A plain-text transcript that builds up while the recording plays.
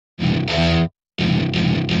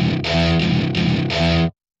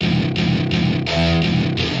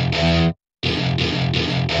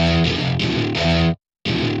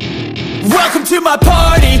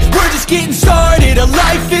getting started. A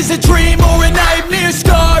life is a dream or a nightmare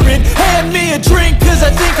scarring. Hand me a drink cause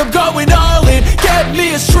I think I'm going all in. Get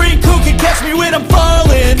me a shrink who can catch me when I'm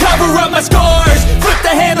falling. Cover up my scars, flip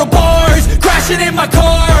the handlebars, crashing in my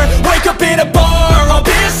car, wake up in a bar. I'll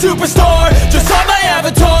be a superstar, just on my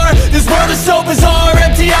avatar. This world is so bizarre,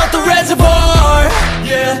 empty out the reservoir.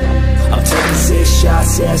 Yeah, I'm taking 6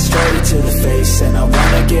 shots, yeah, straight to the face. And I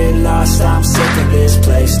wanna get lost, I'm sick of this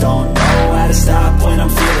place. Don't know how to stop when I'm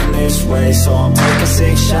feeling this way. So I'm taking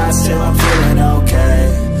 6 shots till I'm feeling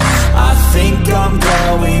okay. I think I'm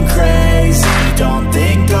going crazy, don't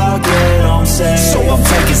think I'll get home safe. So I'm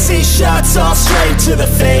taking 6 shots, all straight to the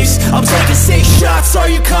face. I'm taking 6 shots, are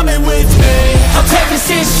you coming with me? I'm taking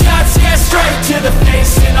 6 shots, yeah, straight to the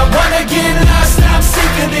face. And I wanna get lost, I'm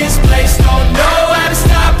sick of this place. Don't know how to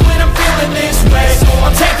stop when I'm feeling this way. So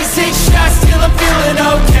I'm taking 6 shots till I'm feeling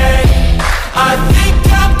okay. I think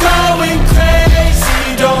I'm going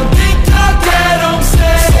crazy, don't think I'll get home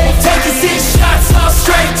safe. So I'm taking 6 shots, all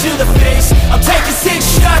straight to the face. I'm taking 6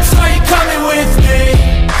 shots, are you coming with me?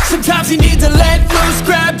 Sometimes you need to let loose,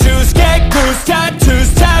 grab juice, get goose,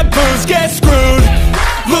 tattoos, taboos, get screwed.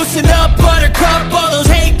 Loosen up, buttercup, all those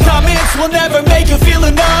hate comments will never make you feel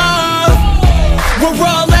enough. We're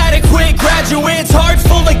all adequate graduates, hearts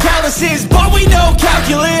full of calluses, but we know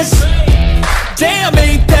calculus. Damn,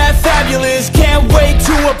 ain't that fabulous? Can't wait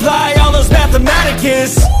to apply all those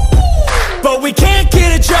mathematicus. But we can't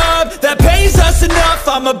get a job that pays us enough.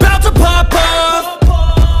 I'm about to pop off.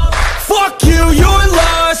 Fuck you, you're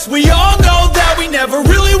lost. We all know that we never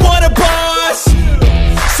really want a boss.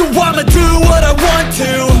 So I'ma do what I want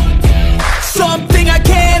to, something I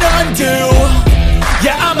can't undo.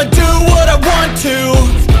 Yeah, I'ma do what I want to,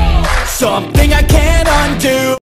 something I can't undo.